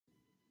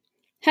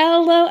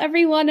Hello,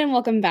 everyone, and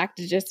welcome back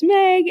to Just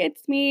Meg.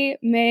 It's me,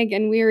 Meg,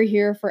 and we are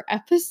here for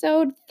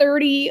episode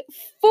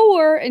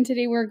 34. And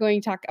today we're going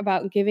to talk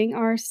about giving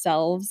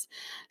ourselves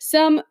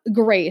some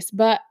grace.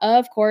 But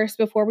of course,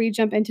 before we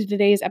jump into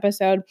today's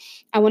episode,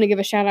 I want to give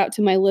a shout out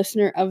to my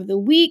listener of the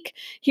week.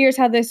 Here's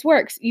how this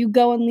works. You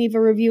go and leave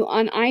a review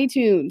on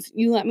iTunes.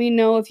 You let me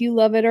know if you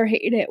love it or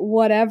hate it,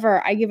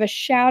 whatever. I give a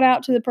shout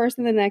out to the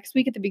person the next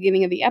week at the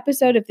beginning of the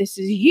episode. If this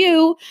is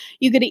you,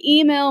 you get to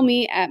email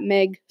me at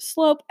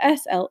megslope,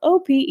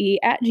 SLOPE,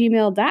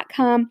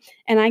 @gmail.com,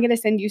 and I get to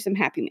send you some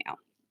happy mail.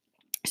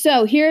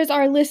 So here's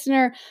our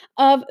listener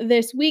of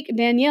this week.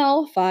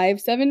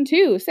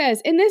 Danielle572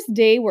 says, in this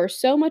day where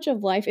so much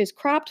of life is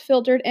cropped,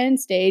 filtered, and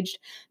staged,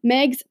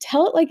 Meg's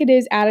tell it like it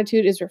is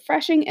attitude is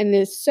refreshing and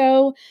is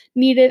so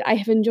needed. I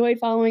have enjoyed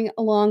following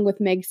along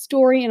with Meg's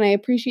story, and I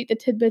appreciate the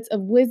tidbits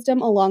of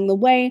wisdom along the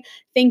way.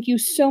 Thank you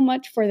so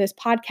much for this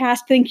podcast.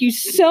 Thank you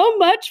so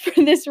much for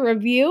this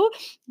review.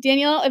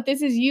 Danielle, if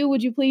this is you,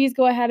 would you please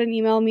go ahead and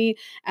email me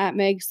at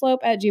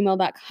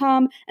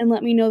megslope@gmail.com and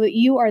let me know that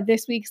you are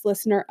this week's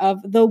listener of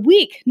the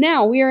week.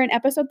 Now, we are in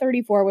episode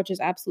 34, which is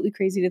absolutely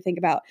crazy to think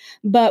about,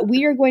 but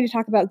we are going to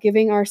talk about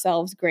giving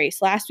ourselves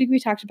grace. Last week, we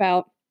talked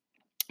about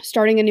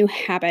starting a new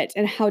habit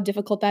and how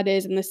difficult that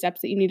is and the steps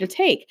that you need to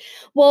take.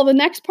 Well, the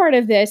next part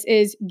of this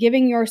is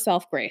giving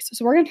yourself grace.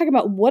 So we're going to talk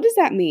about what does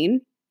that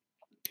mean?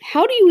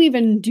 How do you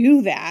even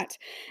do that?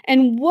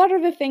 And what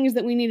are the things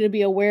that we need to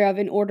be aware of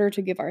in order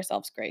to give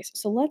ourselves grace?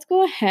 So let's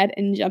go ahead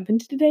and jump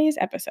into today's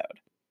episode.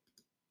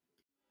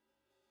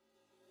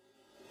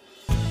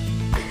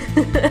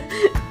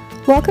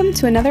 Welcome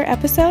to another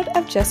episode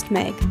of Just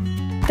Meg,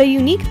 the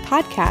unique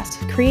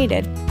podcast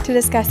created to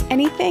discuss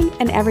anything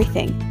and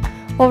everything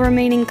while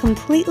remaining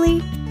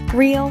completely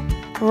real,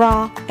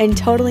 raw, and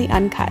totally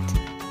uncut.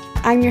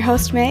 I'm your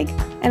host, Meg,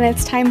 and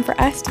it's time for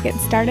us to get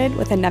started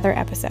with another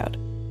episode.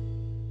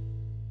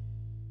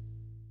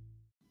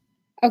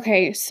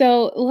 Okay,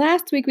 so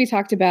last week we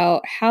talked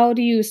about how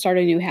do you start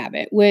a new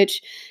habit,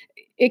 which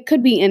it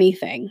could be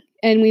anything.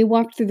 And we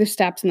walked through the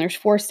steps, and there's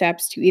 4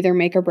 steps to either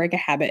make or break a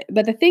habit.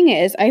 But the thing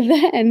is, I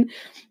then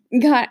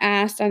got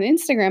asked on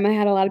Instagram, I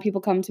had a lot of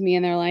people come to me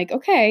and they're like,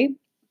 okay,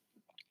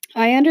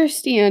 I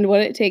understand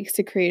what it takes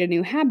to create a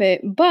new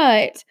habit,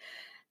 but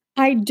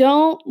I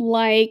don't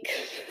like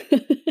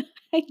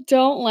I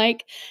don't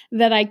like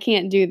that I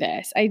can't do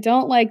this. I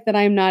don't like that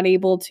I'm not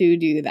able to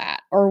do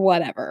that or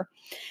whatever.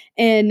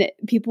 And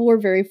people were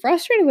very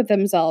frustrated with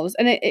themselves.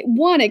 And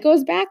it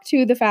goes back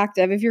to the fact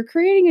of if you're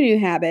creating a new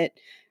habit,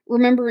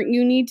 remember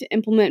you need to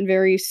implement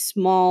very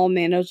small,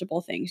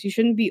 manageable things. You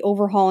shouldn't be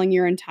overhauling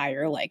your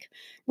entire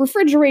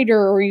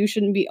refrigerator, or you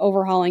shouldn't be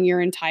overhauling your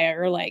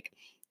entire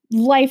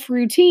life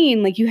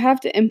routine. Like you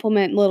have to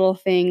implement little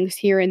things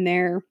here and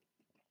there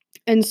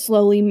and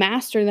slowly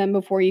master them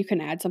before you can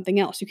add something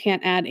else. You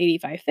can't add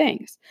 85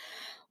 things.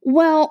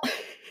 Well,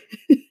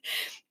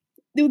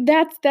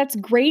 that's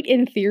great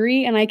in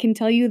theory, and I can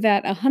tell you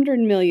that 100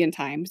 million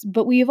times,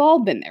 but we've all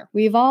been there.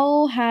 We've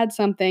all had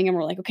something and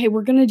we're like, "Okay,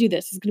 we're gonna do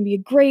this. It's gonna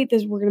be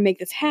we're gonna make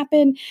this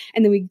happen."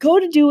 And then we go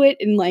to do it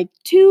and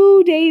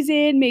 2 days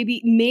in,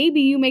 maybe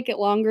you make it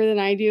longer than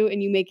I do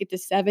and you make it to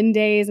 7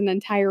 days, an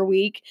entire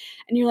week,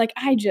 and you're like,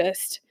 I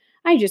just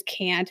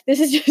can't. This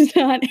is just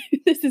not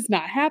this is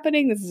not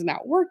happening. This is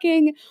not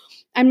working.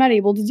 I'm not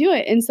able to do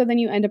it." And so then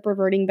you end up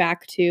reverting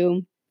back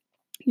to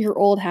your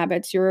old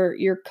habits,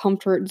 your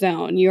comfort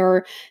zone,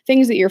 your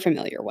things that you're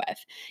familiar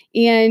with.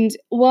 And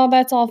while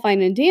that's all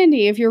fine and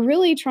dandy, if you're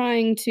really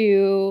trying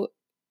to,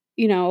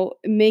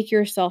 make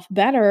yourself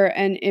better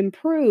and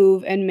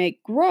improve and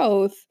make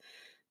growth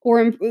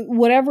or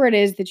whatever it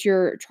is that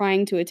you're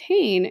trying to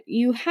attain,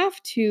 you have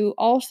to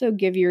also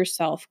give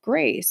yourself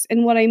grace.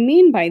 And what I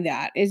mean by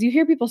that is you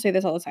hear people say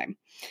this all the time.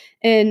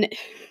 And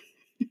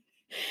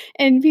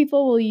and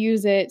people will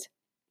use it,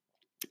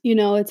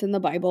 it's in the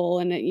Bible,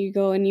 and you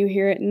go and you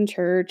hear it in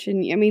church,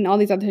 and I mean all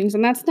these other things,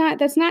 and that's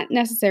not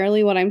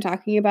necessarily what I'm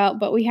talking about,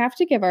 but we have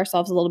to give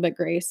ourselves a little bit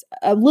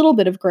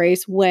of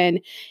grace when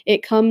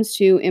it comes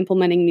to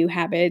implementing new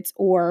habits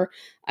or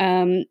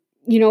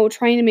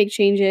trying to make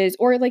changes,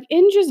 or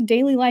in just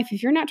daily life.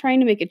 If you're not trying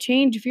to make a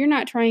change, if you're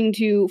not trying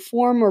to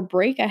form or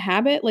break a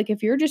habit,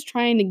 if you're just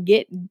trying to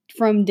get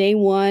from day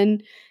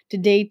 1 to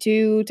day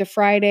 2 to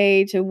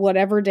Friday to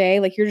whatever day,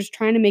 you're just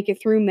trying to make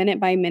it through minute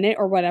by minute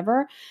or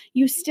whatever,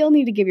 you still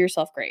need to give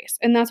yourself grace.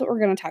 And that's what we're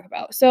going to talk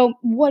about. So,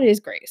 what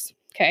is grace?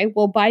 Okay.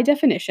 Well, by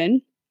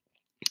definition,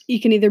 you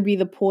can either be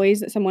the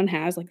poise that someone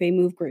has, like they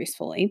move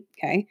gracefully.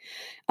 Okay.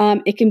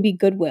 It can be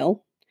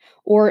goodwill,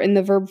 or in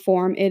the verb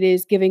form, it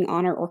is giving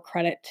honor or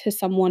credit to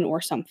someone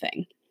or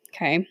something.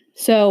 Okay.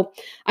 So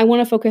I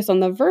want to focus on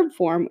the verb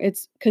form.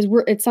 It's because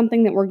it's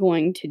something that we're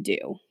going to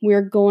do.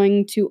 We're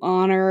going to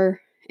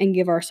honor and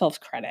give ourselves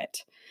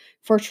credit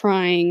for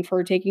trying,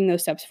 for taking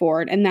those steps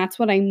forward. And that's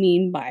what I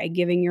mean by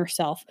giving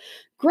yourself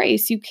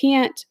grace. You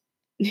can't,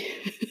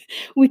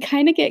 we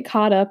kind of get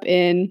caught up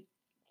in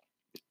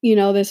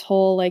this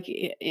whole like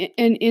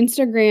and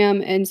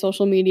Instagram and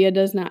social media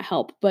does not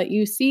help, but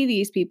you see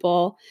these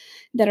people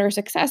that are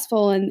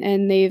successful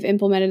and they've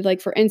implemented,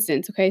 like, for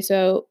instance, okay,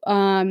 so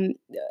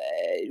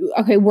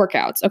okay,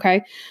 workouts,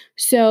 okay.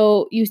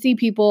 So you see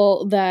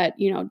people that,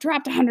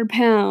 dropped 100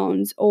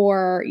 pounds,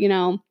 or,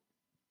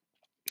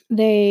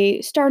 they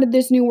started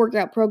this new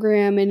workout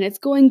program and it's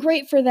going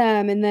great for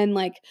them, and then,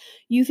 like,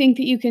 you think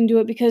that you can do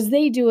it because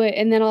they do it,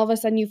 and then all of a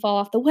sudden you fall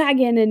off the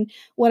wagon and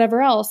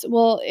whatever else.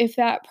 Well, if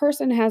that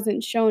person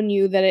hasn't shown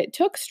you that it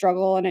took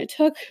struggle and it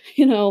took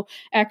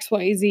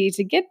XYZ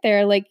to get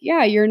there, like,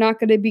 yeah, you're not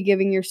going to be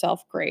giving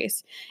yourself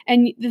grace.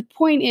 And the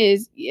point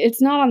is,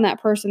 it's not on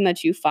that person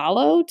that you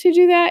follow to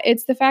do that.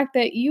 It's the fact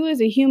that you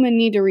as a human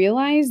need to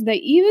realize that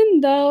even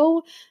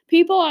though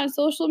people on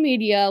social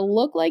media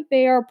look like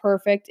they are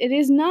perfect, it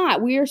is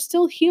not. We are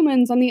still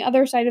humans on the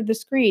other side of the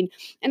screen.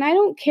 And I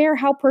don't care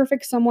how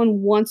perfect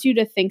someone wants you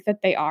to think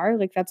that they are.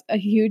 Like, that's a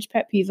huge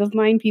pet peeve of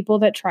mine. People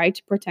that try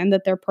to pretend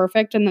that they're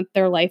perfect and that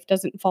their life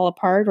doesn't fall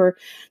apart, or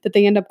that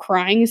they end up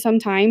crying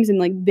sometimes and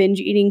like binge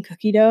eating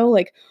cookie dough,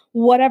 like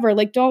whatever.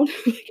 Like, don't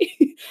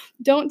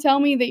don't tell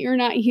me that you're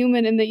not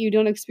human and that you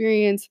don't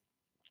experience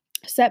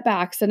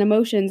setbacks and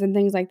emotions and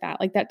things like that.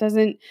 Like, that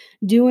doesn't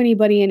do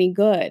anybody any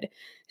good.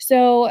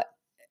 So,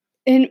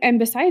 and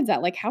besides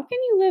that, like, how can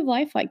you live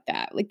life like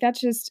that? Like, that's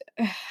just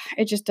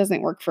it just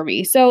doesn't work for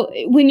me. So,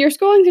 when you're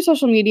scrolling through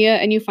social media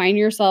and you find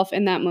yourself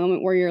in that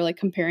moment where you're, like,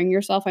 comparing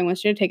yourself, I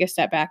want you to take a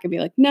step back and be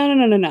like, "No, no,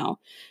 no, no, no.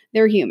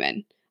 They're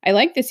human. I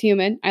like this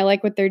human. I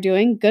like what they're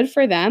doing. Good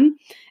for them."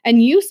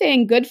 And you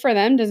saying good for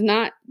them does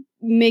not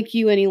make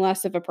you any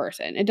less of a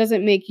person. It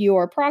doesn't make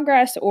your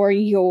progress or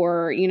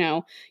your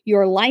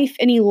life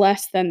any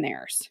less than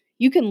theirs.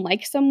 You can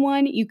like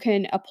someone, you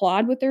can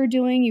applaud what they're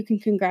doing, you can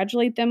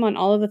congratulate them on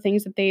all of the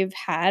things that they've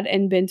had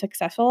and been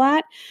successful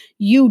at.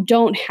 You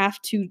don't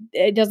have to,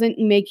 it doesn't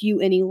make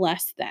you any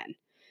less than.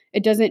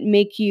 It doesn't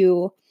make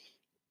you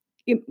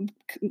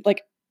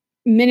like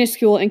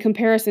minuscule in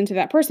comparison to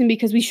that person,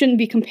 because we shouldn't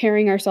be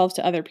comparing ourselves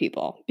to other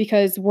people,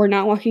 because we're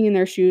not walking in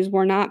their shoes,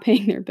 we're not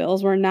paying their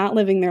bills, we're not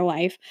living their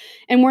life,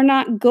 and we're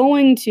not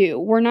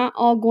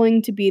all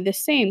going to be the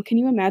same. Can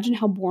you imagine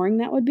how boring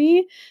that would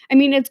be? I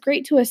mean, it's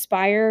great to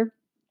aspire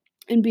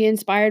and be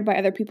inspired by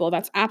other people.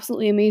 That's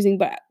absolutely amazing.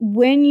 But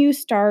when you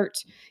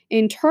start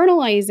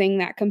internalizing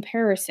that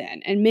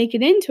comparison and make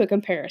it into a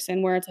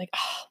comparison where it's like,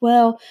 oh,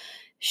 well,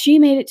 she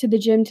made it to the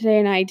gym today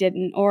and I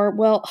didn't, or,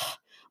 well,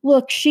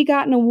 look, she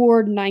got an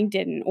award and I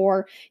didn't,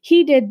 or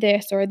he did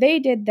this or they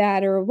did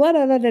that, or what,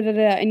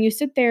 and you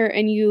sit there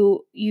and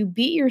you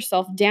beat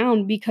yourself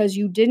down because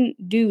you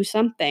didn't do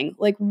something.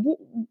 Like,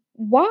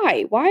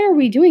 why are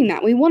we doing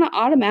that? We want to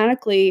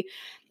automatically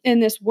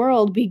in this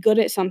world be good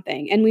at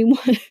something, and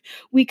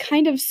we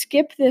kind of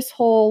skip this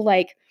whole,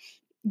 like,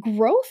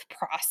 growth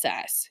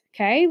process.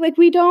 Okay, like,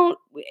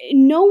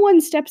 no one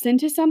steps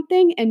into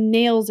something and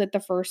nails it the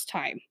first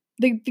time.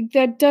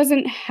 That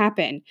doesn't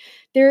happen.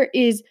 There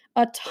is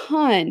a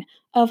ton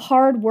of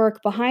hard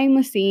work behind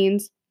the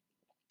scenes,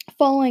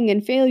 falling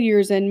and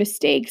failures and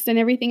mistakes and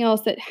everything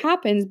else that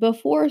happens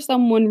before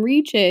someone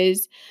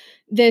reaches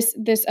this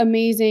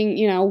amazing,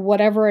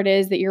 whatever it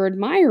is that you're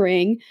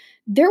admiring.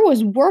 There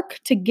was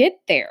work to get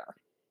there.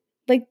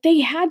 Like,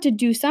 they had to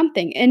do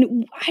something,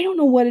 and I don't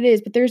know what it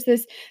is, but there's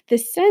this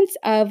sense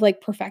of,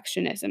 like,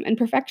 perfectionism, and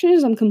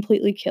perfectionism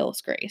completely kills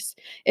grace.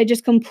 It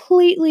just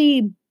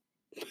completely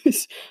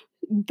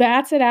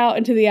bats it out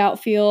into the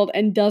outfield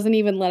and doesn't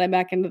even let it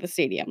back into the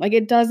stadium. Like,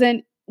 it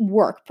doesn't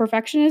work.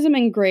 Perfectionism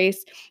and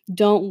grace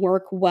don't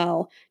work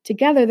well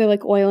together. They're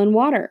like oil and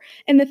water.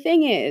 And the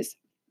thing is,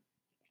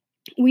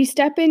 we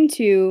step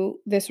into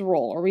this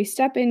role, or we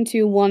step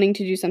into wanting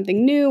to do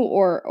something new,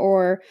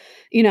 or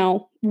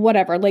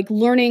whatever, like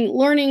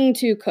learning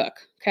to cook.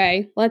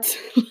 Okay, let's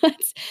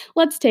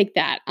take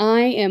that.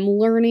 I am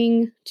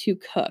learning to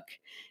cook,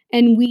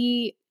 and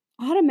we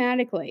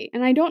automatically,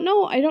 and I don't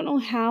know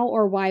how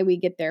or why we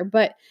get there,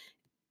 but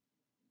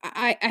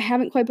I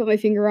haven't quite put my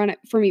finger on it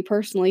for me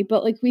personally,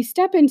 but, like, we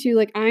step into,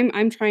 like,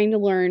 I'm trying to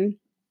learn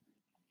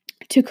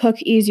to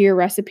cook easier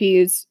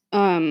recipes,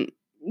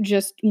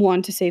 just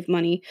 1, to save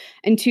money,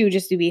 and 2,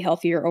 just to be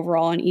healthier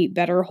overall and eat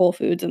better whole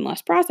foods and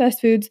less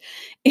processed foods.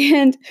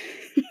 And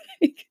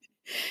like,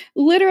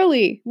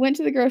 literally went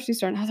to the grocery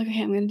store and I was like,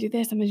 "Okay, I'm gonna do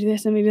this, I'm gonna do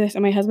this, I'm gonna do this."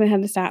 And my husband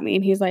had to stop me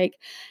and he's like,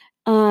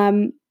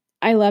 um,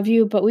 "I love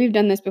you, but we've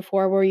done this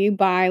before where you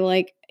buy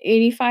like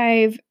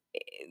 85,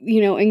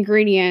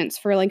 ingredients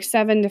for like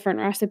 7 different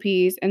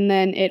recipes, and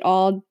then it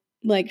all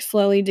like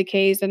slowly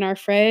decays in our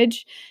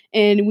fridge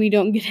and we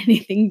don't get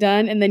anything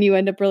done, and then you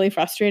end up really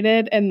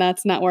frustrated, and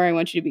that's not where I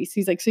want you to be." So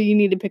he's like, "So you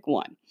need to pick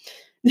one."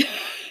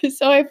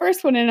 So I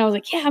first went in and I was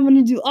like, "Yeah, I'm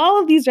gonna do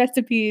all of these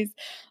recipes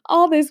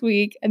all this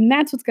week, and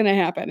that's what's gonna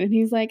happen." And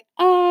he's like,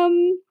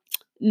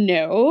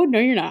 No, no,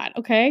 you're not.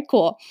 Okay,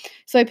 cool."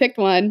 So I picked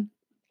one,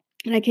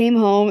 And I came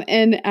home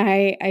and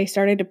I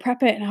started to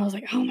prep it and I was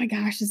like, "Oh my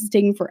gosh, this is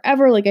taking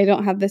forever. Like I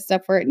don't have this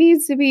stuff where it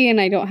needs to be and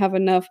I don't have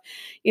enough,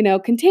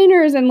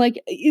 containers." And like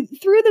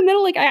through the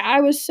middle, like I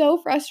was so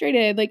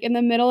frustrated, like in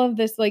the middle of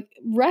this like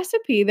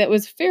recipe that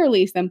was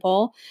fairly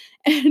simple.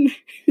 And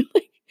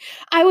like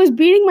I was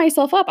beating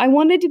myself up. I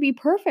wanted to be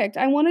perfect.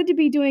 I wanted to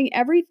be doing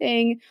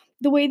everything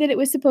the way that it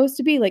was supposed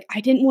to be. Like,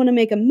 I didn't wanna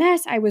make a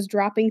mess. I was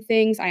dropping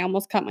things. I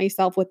almost cut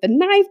myself with the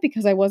knife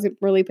because I wasn't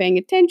really paying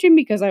attention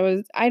because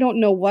I don't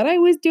know what I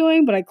was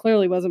doing, but I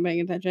clearly wasn't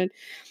paying attention.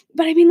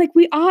 But I mean, like,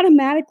 we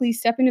automatically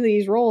step into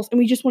these roles and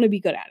we just wanna be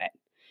good at it.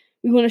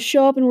 We wanna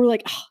show up and we're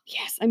like, "Oh,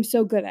 yes, I'm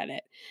so good at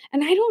it."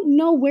 And I don't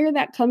know where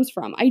that comes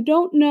from. I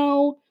don't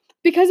know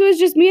because it was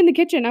just me in the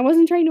kitchen. I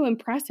wasn't trying to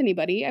impress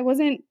anybody. I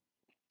wasn't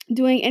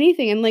doing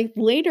anything. And like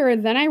later,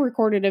 then I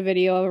recorded a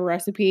video of a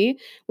recipe,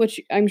 which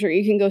I'm sure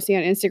you can go see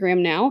on Instagram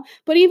now.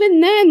 But even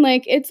then,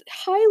 like it's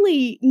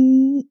highly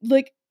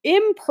like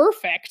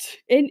imperfect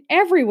in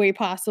every way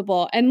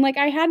possible. And like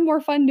I had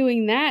more fun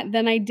doing that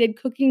than I did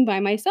cooking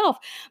by myself.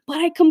 But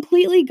I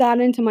completely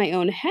got into my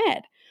own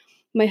head.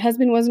 My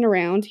husband wasn't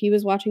around. He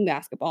was watching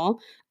basketball.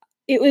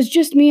 It was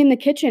just me in the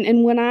kitchen,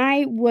 and when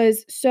I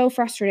was so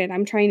frustrated,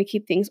 I'm trying to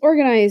keep things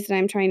organized, and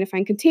I'm trying to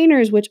find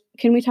containers, which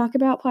can we talk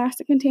about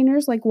plastic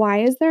containers? Like, why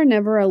is there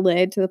never a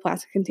lid to the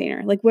plastic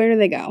container? Like, where do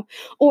they go?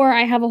 Or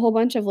I have a whole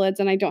bunch of lids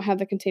and I don't have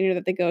the container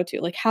that they go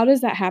to. Like, how does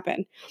that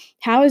happen?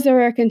 How is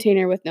there a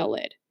container with no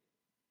lid?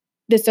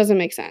 This doesn't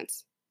make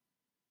sense.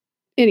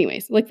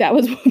 Anyways, like that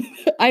was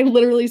I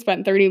literally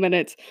spent 30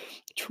 minutes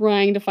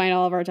trying to find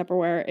all of our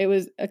Tupperware. It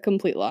was a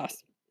complete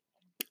loss.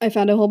 I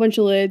found a whole bunch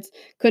of lids,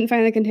 couldn't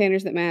find the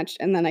containers that matched,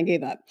 and then I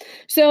gave up.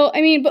 So,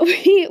 I mean, but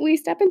we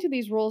step into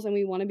these roles and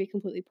we wanna be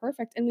completely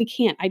perfect, and we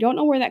can't. I don't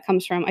know where that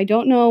comes from. I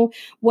don't know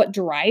what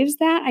drives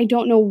that. I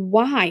don't know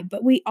why,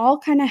 but we all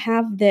kinda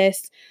have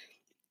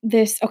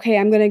okay,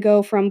 I'm gonna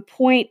go from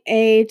point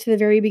A to the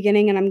very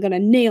beginning, and I'm gonna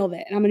nail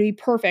it, and I'm gonna be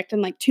perfect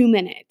in, like, 2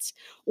 minutes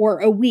or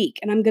a week,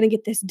 and I'm gonna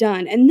get this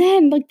done. And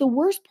then, like, the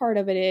worst part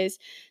of it is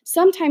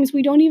sometimes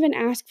we don't even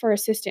ask for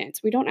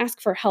assistance. We don't ask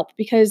for help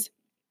because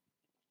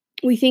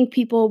we think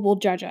people will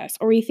judge us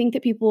or we think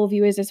that people will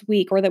view us as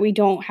weak or that we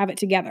don't have it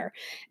together.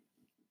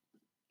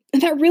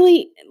 And that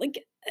really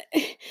like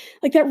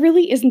that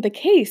really isn't the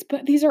case,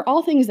 but these are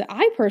all things that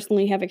I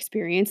personally have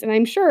experienced and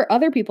I'm sure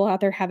other people out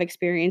there have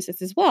experienced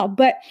this as well,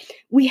 but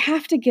we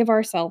have to give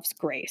ourselves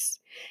grace.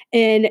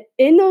 And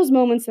in those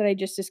moments that I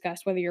just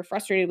discussed, whether you're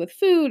frustrated with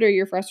food or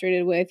you're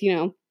frustrated with,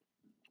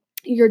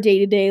 your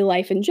day-to-day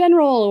life in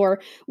general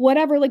or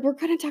whatever, like, we're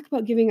gonna talk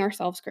about giving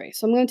ourselves grace.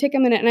 So I'm gonna take a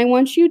minute, and I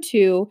want you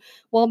to,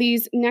 while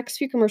these next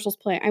few commercials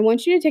play, I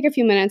want you to take a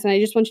few minutes, and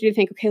I just want you to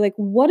think, "Okay, like,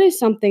 what is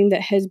something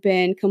that has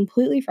been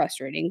completely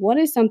frustrating? What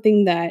is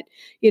something that,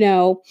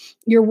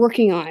 you're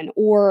working on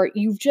or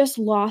you've just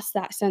lost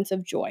that sense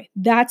of joy?"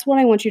 That's what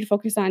I want you to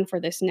focus on for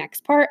this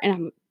next part, and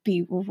I'm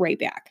be right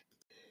back.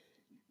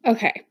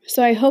 Okay,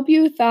 so I hope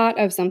you thought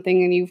of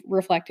something and you've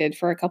reflected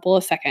for a couple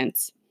of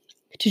seconds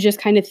to just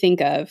kind of think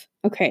of,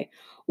 okay,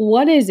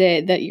 what is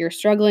it that you're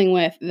struggling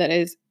with that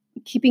is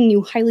keeping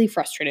you highly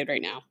frustrated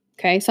right now?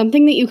 Okay?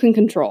 Something that you can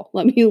control.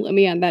 Let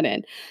me add that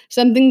in.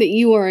 Something that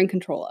you are in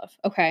control of,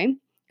 okay?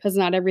 Because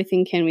not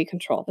everything can we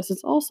control. This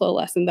is also a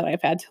lesson that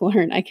I've had to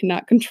learn. I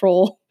cannot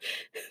control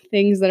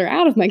things that are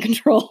out of my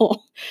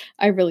control.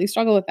 I really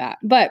struggle with that.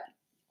 But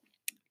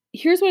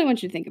here's what I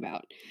want you to think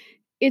about.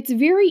 It's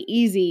very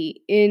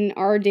easy in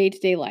our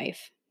day-to-day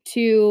life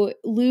to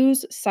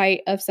lose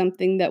sight of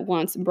something that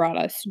once brought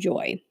us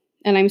joy.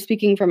 And I'm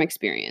speaking from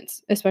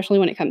experience, especially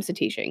when it comes to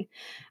teaching.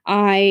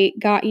 I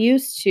got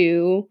used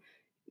to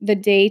the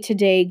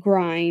day-to-day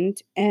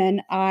grind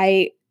and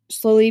I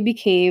slowly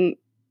became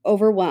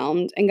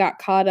overwhelmed and got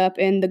caught up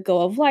in the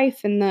go of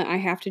life and the I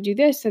have to do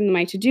this and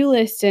my to-do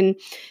list and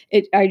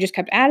it I just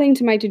kept adding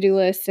to my to-do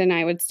list and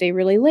I would stay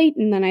really late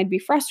and then I'd be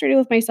frustrated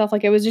with myself.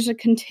 Like it was just a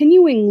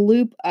continuing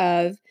loop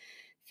of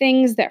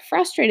things that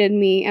frustrated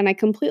me, and I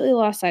completely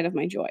lost sight of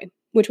my joy,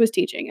 which was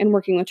teaching and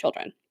working with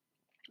children.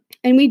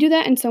 And we do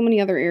that in so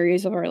many other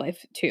areas of our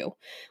life too.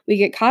 We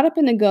get caught up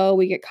in the go,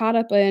 we get caught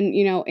up in,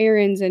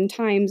 errands and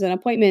times and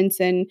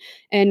appointments and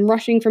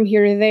rushing from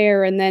here to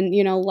there and then,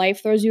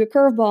 life throws you a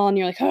curveball and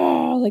you're like,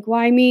 "Oh, like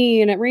why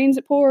me?" and it rains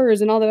it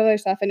pours and all that other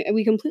stuff and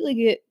we completely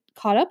get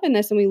caught up in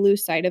this and we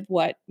lose sight of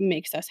what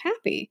makes us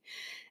happy.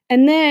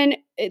 And then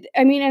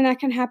and that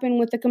can happen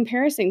with the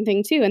comparison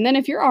thing too. And then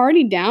if you're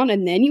already down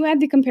and then you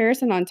add the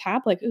comparison on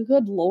top, like, oh,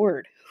 good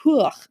Lord.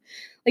 Ugh.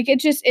 Like it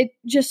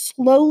just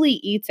slowly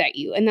eats at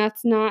you. And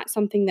that's not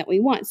something that we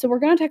want. So we're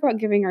going to talk about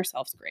giving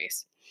ourselves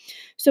grace.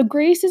 So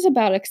grace is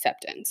about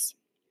acceptance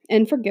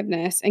and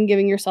forgiveness and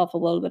giving yourself a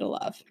little bit of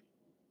love.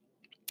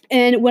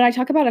 And when I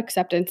talk about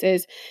acceptance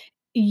is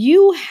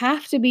you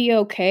have to be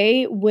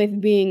okay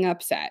with being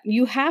upset.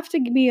 You have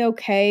to be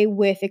okay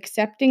with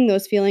accepting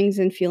those feelings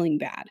and feeling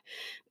bad,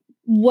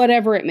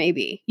 whatever it may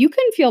be. You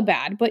can feel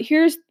bad, but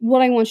here's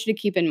what I want you to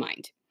keep in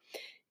mind.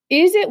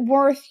 Is it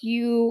worth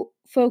you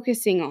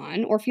focusing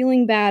on or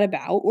feeling bad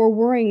about or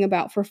worrying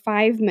about for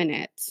 5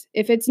 minutes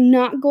if it's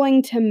not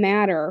going to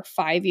matter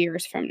 5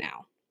 years from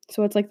now?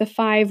 So it's like the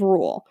five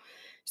rule.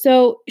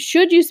 So,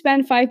 should you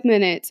spend 5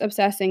 minutes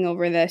obsessing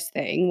over this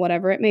thing,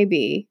 whatever it may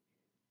be,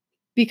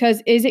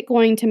 because is it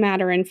going to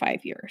matter in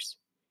 5 years?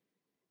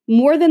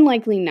 More than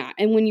likely not.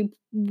 And when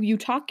you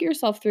talk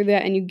yourself through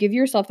that and you give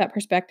yourself that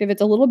perspective,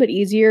 it's a little bit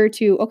easier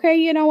to, okay,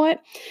 you know what?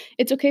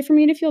 It's okay for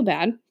me to feel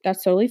bad.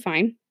 That's totally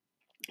fine.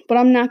 But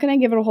I'm not going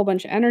to give it a whole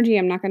bunch of energy.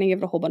 I'm not going to give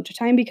it a whole bunch of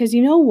time because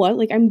you know what?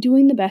 Like I'm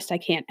doing the best I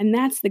can. And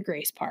that's the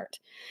grace part.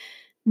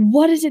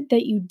 What is it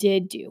that you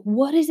did do?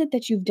 What is it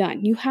that you've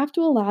done? You have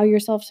to allow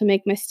yourself to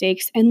make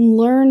mistakes and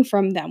learn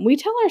from them. We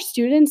tell our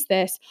students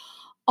this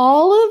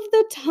all of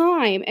the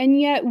time, and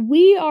yet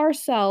we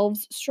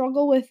ourselves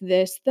struggle with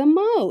this the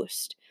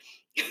most.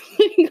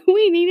 Like,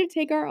 we need to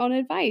take our own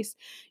advice.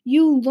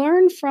 You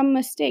learn from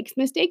mistakes.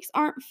 Mistakes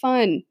aren't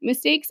fun.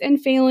 Mistakes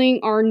and failing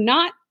are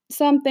not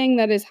something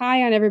that is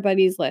high on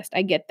everybody's list.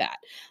 I get that.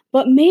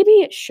 But maybe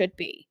it should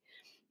be.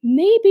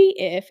 Maybe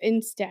if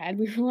instead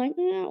we were like,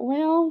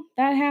 well,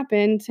 that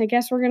happened. I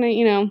guess we're going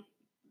to,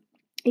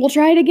 we'll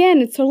try it again.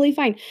 It's totally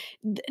fine.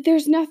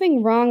 There's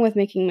nothing wrong with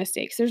making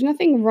mistakes. There's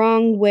nothing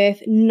wrong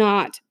with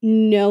not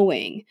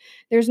knowing.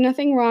 There's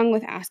nothing wrong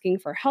with asking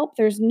for help.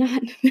 There's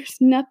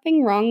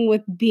nothing wrong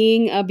with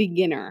being a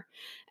beginner.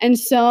 And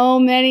so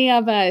many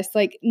of us,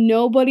 like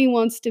nobody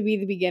wants to be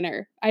the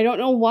beginner. I don't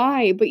know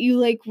why, but you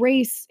like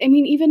race. I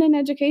mean, even in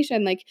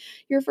education, like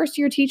you're a first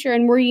year teacher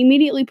and we're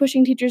immediately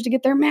pushing teachers to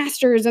get their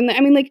masters. And I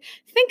mean, like,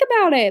 think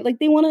about it. Like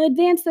they want to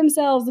advance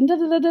themselves and da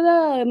da da da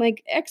da and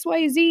like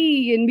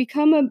XYZ and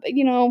become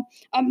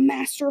a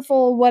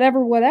masterful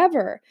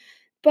whatever.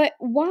 But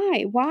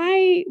why?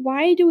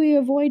 Why do we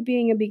avoid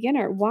being a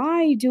beginner?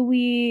 Why do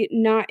we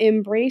not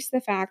embrace the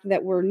fact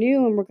that we're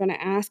new and we're going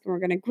to ask and we're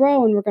going to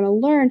grow and we're going to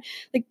learn?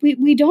 Like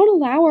we don't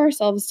allow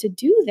ourselves to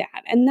do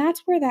that. And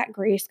that's where that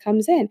grace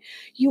comes in.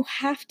 You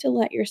have to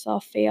let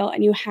yourself fail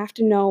and you have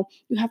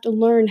to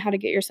learn how to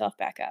get yourself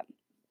back up.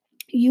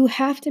 You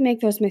have to make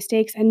those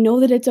mistakes and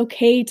know that it's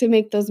okay to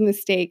make those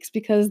mistakes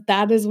because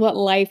that is what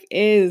life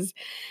is.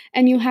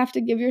 And you have to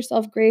give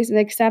yourself grace and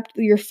accept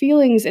your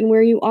feelings and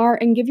where you are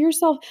and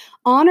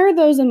honor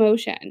those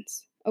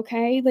emotions.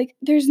 Okay. Like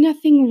there's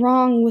nothing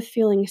wrong with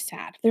feeling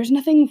sad. There's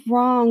nothing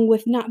wrong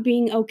with not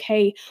being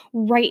okay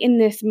right in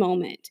this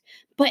moment.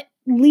 But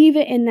leave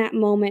it in that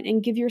moment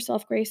and give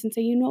yourself grace and say,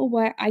 you know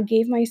what?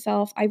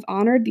 I've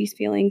honored these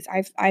feelings.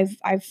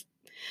 I've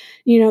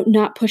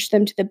not pushed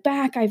them to the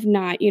back. I've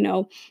not,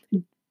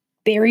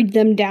 buried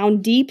them down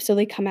deep so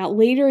they come out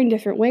later in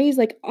different ways.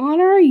 Like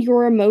honor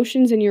your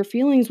emotions and your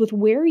feelings with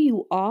where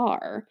you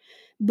are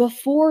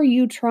before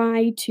you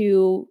try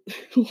to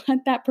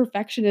let that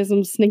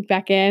perfectionism sneak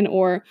back in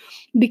or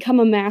become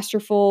a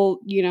masterful,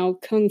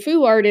 kung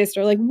fu artist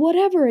or like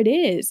whatever it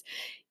is.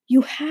 You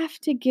have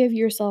to give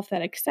yourself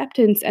that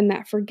acceptance and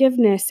that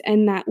forgiveness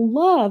and that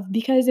love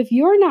because if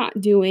you're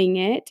not doing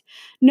it,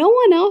 no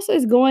one else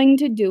is going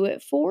to do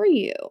it for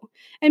you.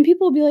 And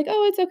people will be like,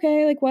 "Oh, it's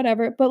okay, like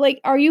whatever." But like,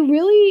 are you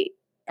really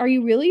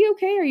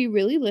okay? Are you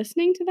really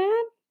listening to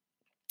that?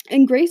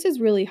 And grace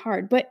is really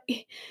hard, but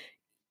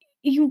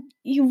you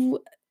you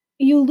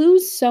you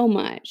lose so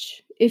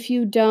much if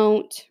you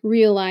don't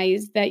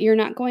realize that you're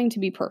not going to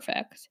be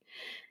perfect.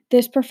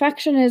 This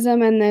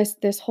perfectionism and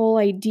this whole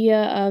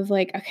idea of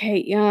like,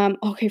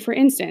 okay, for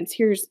instance,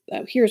 here's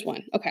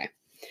one. Okay.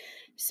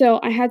 So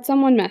I had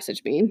someone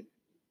message me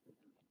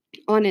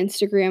on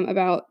Instagram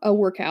about a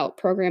workout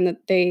program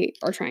that they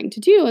are trying to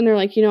do. And they're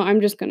like,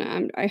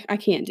 I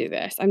can't do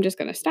this. I'm just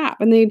going to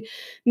stop. And they'd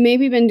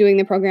maybe been doing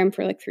the program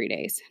for like 3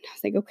 days. And I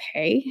was like,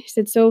 okay. I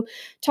said, so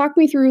talk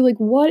me through like,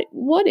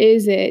 what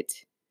is it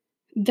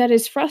that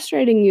is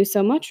frustrating you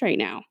so much right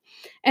now?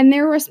 And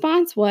their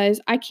response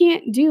was, I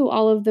can't do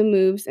all of the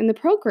moves in the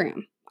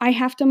program. I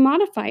have to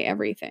modify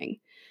everything.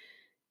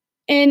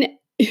 And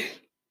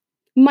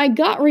my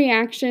gut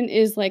reaction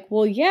is like,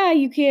 well, yeah,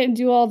 you can't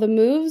do all the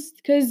moves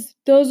because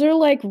those are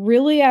like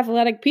really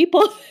athletic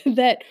people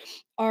that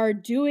are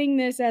doing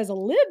this as a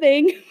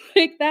living.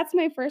 Like, that's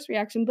my first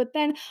reaction. But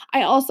then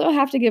I also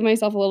have to give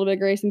myself a little bit of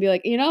grace and be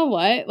like, you know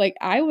what? Like,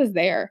 I was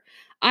there.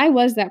 I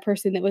was that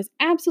person that was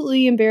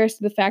absolutely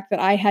embarrassed of the fact that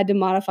I had to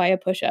modify a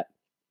push up.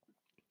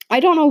 I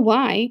don't know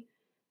why.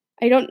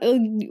 I don't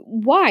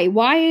why.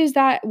 Why is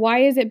that? Why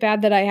is it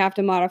bad that I have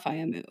to modify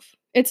a move?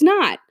 It's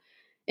not.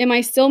 Am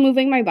I still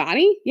moving my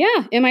body?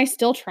 Yeah. Am I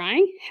still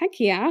trying? Heck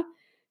yeah.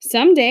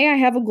 Someday I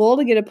have a goal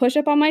to get a push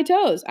up on my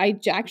toes.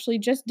 Actually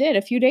just did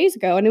a few days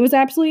ago and it was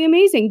absolutely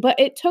amazing, but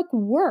it took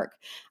work.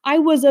 I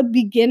was a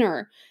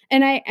beginner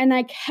and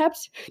I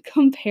kept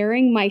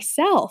comparing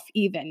myself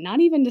even, not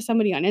even to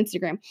somebody on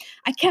Instagram.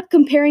 I kept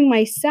comparing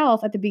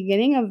myself at the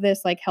beginning of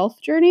this like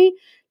health journey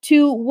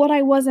to what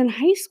I was in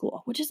high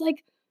school, which is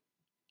like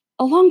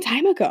a long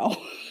time ago.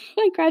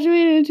 I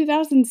graduated in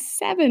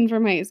 2007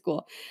 from high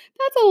school.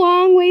 That's a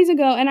long ways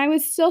ago, and I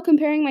was still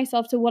comparing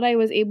myself to what I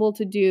was able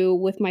to do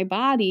with my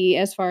body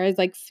as far as,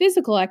 like,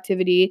 physical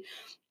activity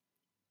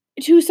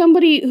to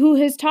somebody who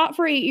has taught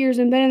for 8 years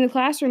and been in the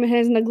classroom and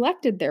has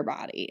neglected their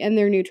body and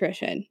their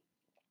nutrition.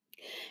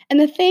 And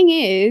the thing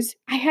is,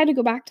 I had to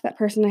go back to that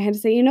person. I had to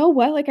say, "You know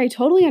what? Like, I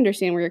totally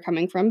understand where you're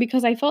coming from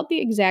because I felt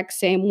the exact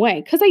same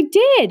way." Because I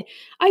did.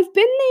 I've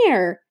been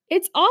there.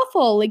 It's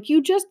awful. Like,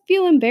 you just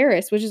feel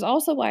embarrassed, which is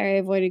also why I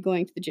avoided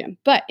going to the gym.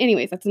 But,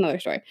 anyways, that's another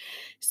story.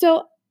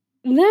 So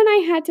then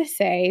I had to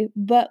say,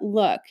 "But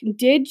look,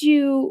 did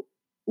you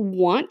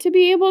want to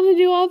be able to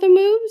do all the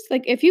moves?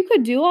 Like, if you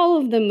could do all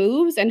of the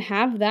moves and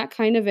have that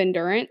kind of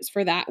endurance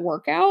for that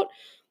workout,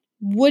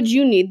 would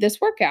you need this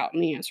workout?"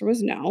 And the answer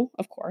was no,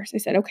 of course. I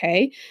said,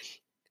 "Okay.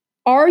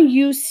 Are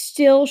you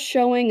still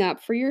showing up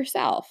for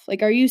yourself?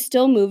 Like, are you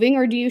still moving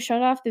or do you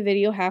shut off the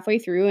video halfway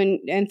through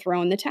and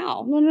throw in the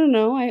towel?" "No, no,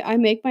 no. I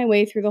make my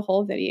way through the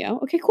whole video."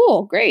 "Okay,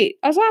 cool. Great.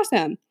 That's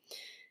awesome."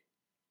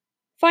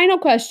 Final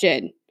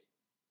question.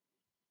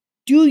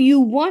 Do you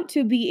want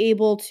to be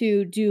able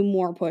to do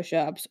more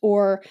push-ups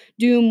or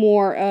do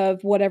more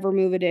of whatever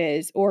move it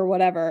is or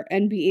whatever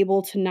and be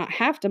able to not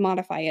have to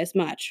modify as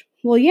much?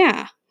 Well,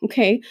 yeah.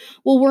 Okay.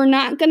 Well, we're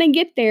not going to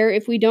get there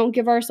if we don't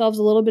give ourselves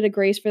a little bit of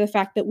grace for the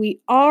fact that we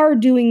are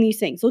doing these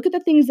things. Look at the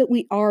things that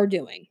we are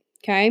doing.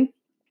 Okay.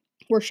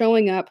 We're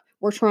showing up,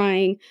 we're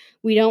trying,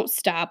 we don't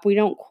stop, we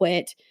don't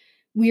quit.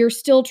 We are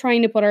still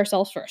trying to put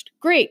ourselves first.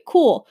 Great,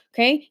 cool.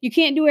 Okay. You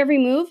can't do every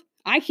move.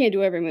 I can't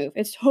do every move.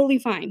 It's totally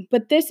fine.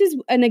 But this is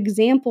an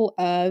example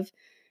of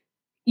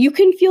you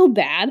can feel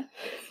bad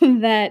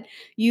that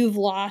you've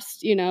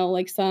lost,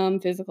 like some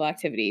physical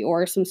activity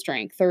or some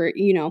strength or,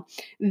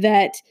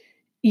 that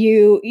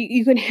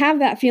you can have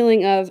that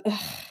feeling of, "Ugh,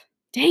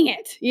 dang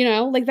it,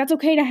 like that's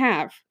okay to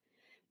have.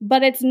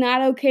 But it's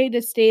not okay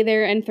to stay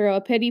there and throw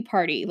a pity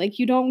party. Like,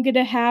 you don't get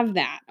to have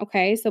that,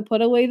 okay? So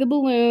put away the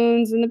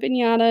balloons and the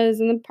piñatas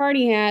and the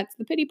party hats,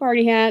 the pity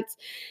party hats,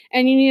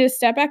 and you need to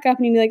step back up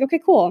and you be like, "Okay,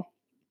 cool.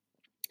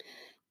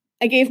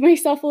 I gave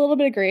myself a little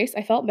bit of grace.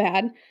 I felt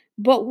bad.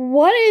 But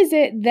what is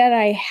it that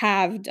I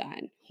have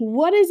done?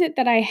 What is it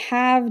that I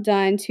have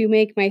done to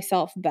make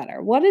myself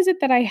better? What is it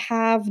that I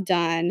have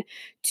done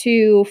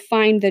to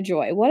find the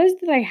joy? What is it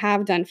that I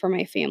have done for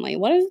my family?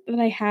 What is it that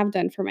I have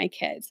done for my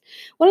kids?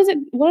 What is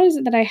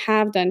it that I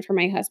have done for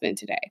my husband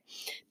today?"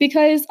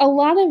 Because a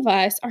lot of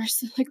us are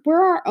like,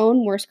 we're our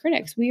own worst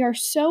critics. We are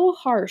so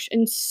harsh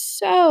and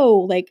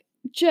so like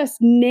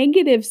just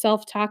negative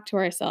self-talk to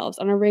ourselves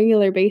on a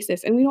regular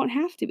basis, and we don't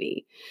have to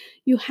be.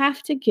 You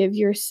have to give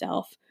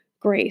yourself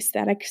grace,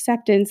 that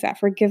acceptance, that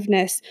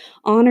forgiveness,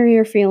 honor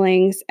your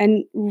feelings,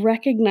 and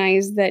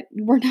recognize that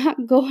we're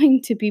not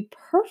going to be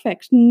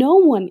perfect. No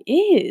one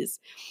is.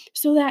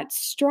 So that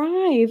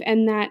strive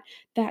and that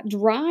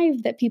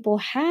drive that people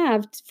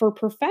have for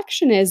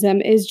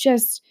perfectionism is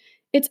just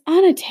it's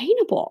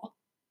unattainable.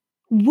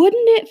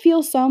 Wouldn't it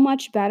feel so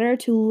much better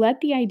to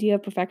let the idea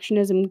of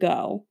perfectionism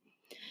go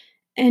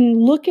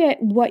and look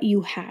at what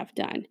you have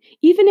done?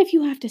 Even if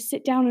you have to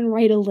sit down and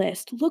write a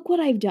list, look what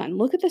I've done.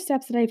 Look at the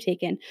steps that I've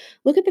taken.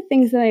 Look at the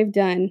things that I've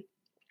done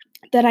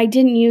that I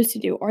didn't used to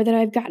do or that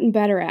I've gotten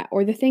better at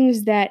or the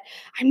things that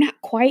I'm not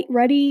quite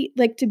ready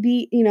like to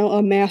be,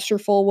 a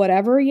masterful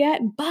whatever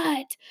yet,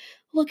 but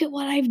look at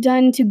what I've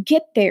done to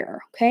get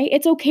there, okay?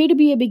 It's okay to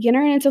be a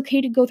beginner and it's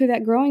okay to go through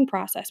that growing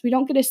process. We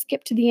don't get to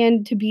skip to the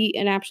end to be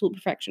an absolute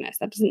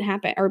perfectionist. That doesn't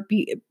happen or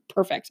be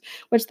perfect,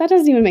 which that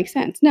doesn't even make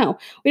sense. No,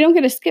 we don't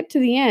get to skip to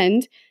the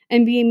end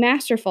and be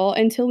masterful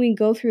until we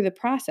go through the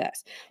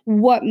process.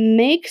 What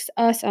makes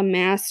us a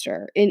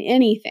master in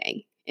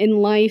anything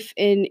in life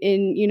in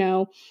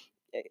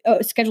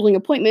scheduling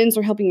appointments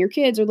or helping your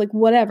kids or like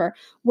whatever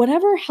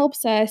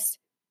helps us,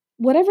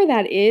 whatever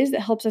that is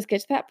that helps us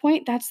get to that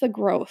point, that's the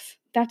growth,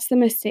 that's the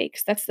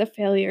mistakes, that's the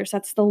failures,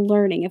 that's the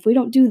learning. If we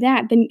don't do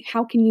that, then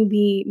how can you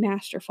be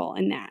masterful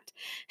in that?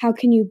 How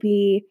can you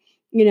be,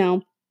 you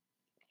know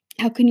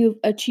how can you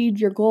achieve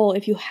your goal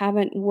if you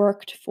haven't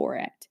worked for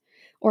it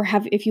or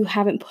have if you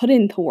haven't put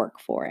in the work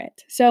for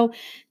it? So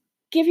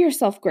give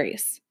yourself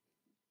grace.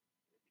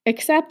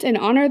 Accept and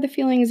honor the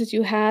feelings that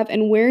you have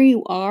and where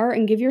you are,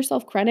 and give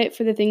yourself credit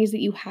for the things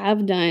that you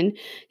have done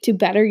to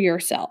better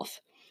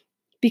yourself.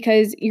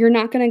 Because you're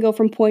not going to go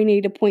from point A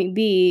to point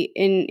B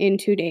in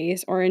 2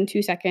 days or in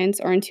 2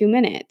 seconds or in 2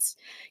 minutes.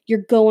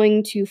 You're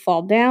going to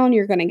fall down,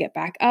 you're going to get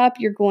back up,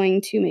 you're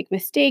going to make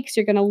mistakes,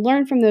 you're going to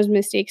learn from those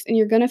mistakes, and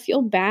you're going to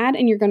feel bad,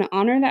 and you're going to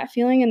honor that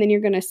feeling, and then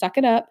you're going to suck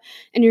it up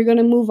and you're going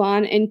to move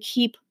on and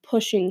keep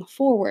pushing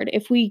forward.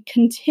 If we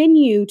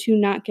continue to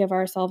not give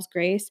ourselves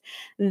grace,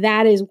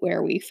 that is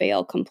where we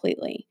fail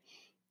completely.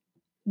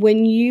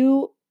 When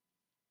you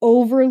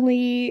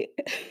overly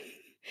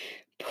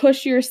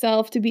push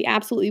yourself to be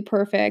absolutely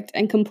perfect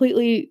and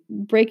completely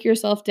break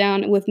yourself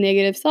down with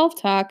negative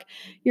self-talk,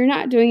 you're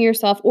not doing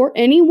yourself or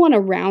anyone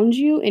around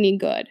you any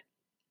good.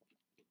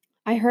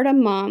 I heard a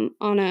mom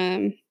on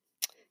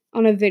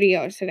a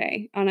video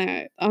today, on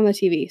the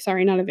TV,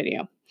 sorry, not a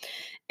video.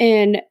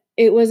 And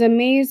it was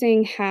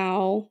amazing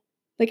how,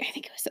 like, I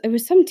think it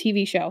was some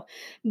TV show,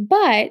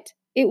 but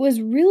it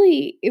was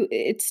really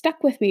it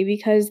stuck with me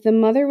because the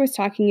mother was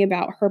talking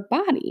about her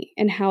body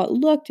and how it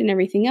looked and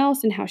everything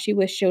else and how she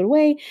was showed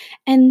away,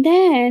 and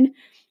then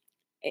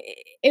I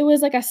it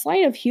was like a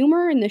slight of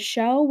humor in the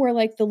show where,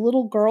 like, the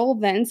little girl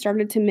then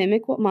started to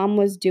mimic what mom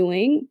was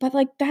doing, but,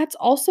 like, that's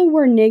also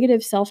where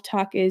negative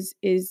self-talk is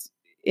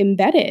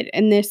embedded,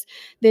 and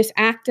this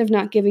act of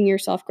not giving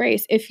yourself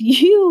grace. If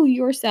you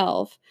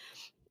yourself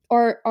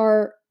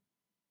are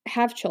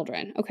have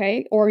children,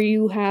 okay, or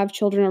you have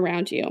children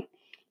around you,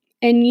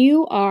 and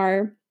you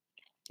are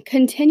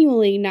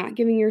continually not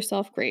giving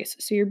yourself grace.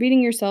 So you're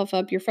beating yourself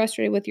up, you're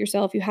frustrated with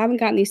yourself, you haven't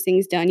gotten these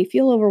things done, you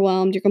feel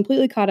overwhelmed, you're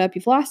completely caught up,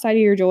 you've lost sight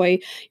of your joy,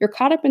 you're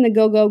caught up in the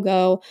go, go,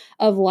 go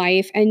of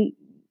life. And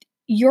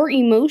your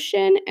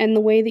emotion and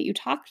the way that you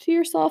talk to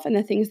yourself and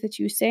the things that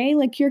you say,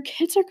 like your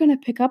kids are going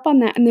to pick up on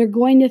that and they're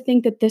going to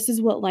think that this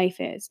is what life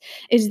is.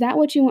 Is that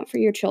what you want for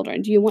your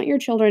children? Do you want your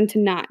children to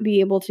not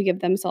be able to give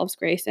themselves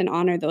grace and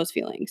honor those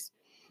feelings?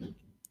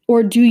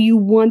 Or do you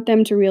want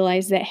them to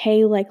realize that,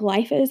 hey, like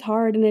life is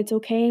hard and it's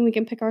okay and we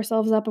can pick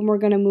ourselves up and we're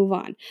going to move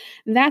on?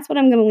 That's what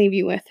I'm going to leave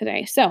you with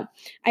today. So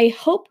I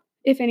hope,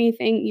 if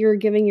anything, you're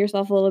giving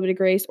yourself a little bit of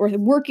grace or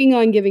working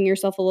on giving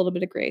yourself a little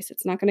bit of grace.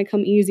 It's not going to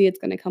come easy, it's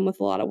going to come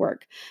with a lot of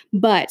work.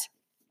 But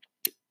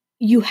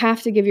you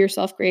have to give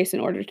yourself grace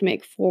in order to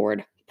make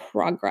forward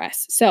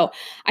progress. So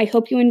I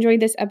hope you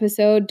enjoyed this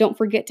episode. Don't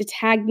forget to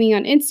tag me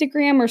on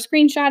Instagram or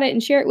screenshot it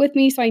and share it with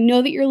me so I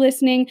know that you're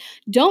listening.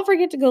 Don't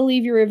forget to go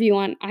leave your review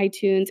on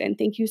iTunes. And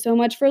thank you so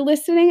much for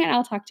listening. And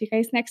I'll talk to you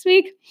guys next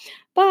week.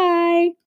 Bye.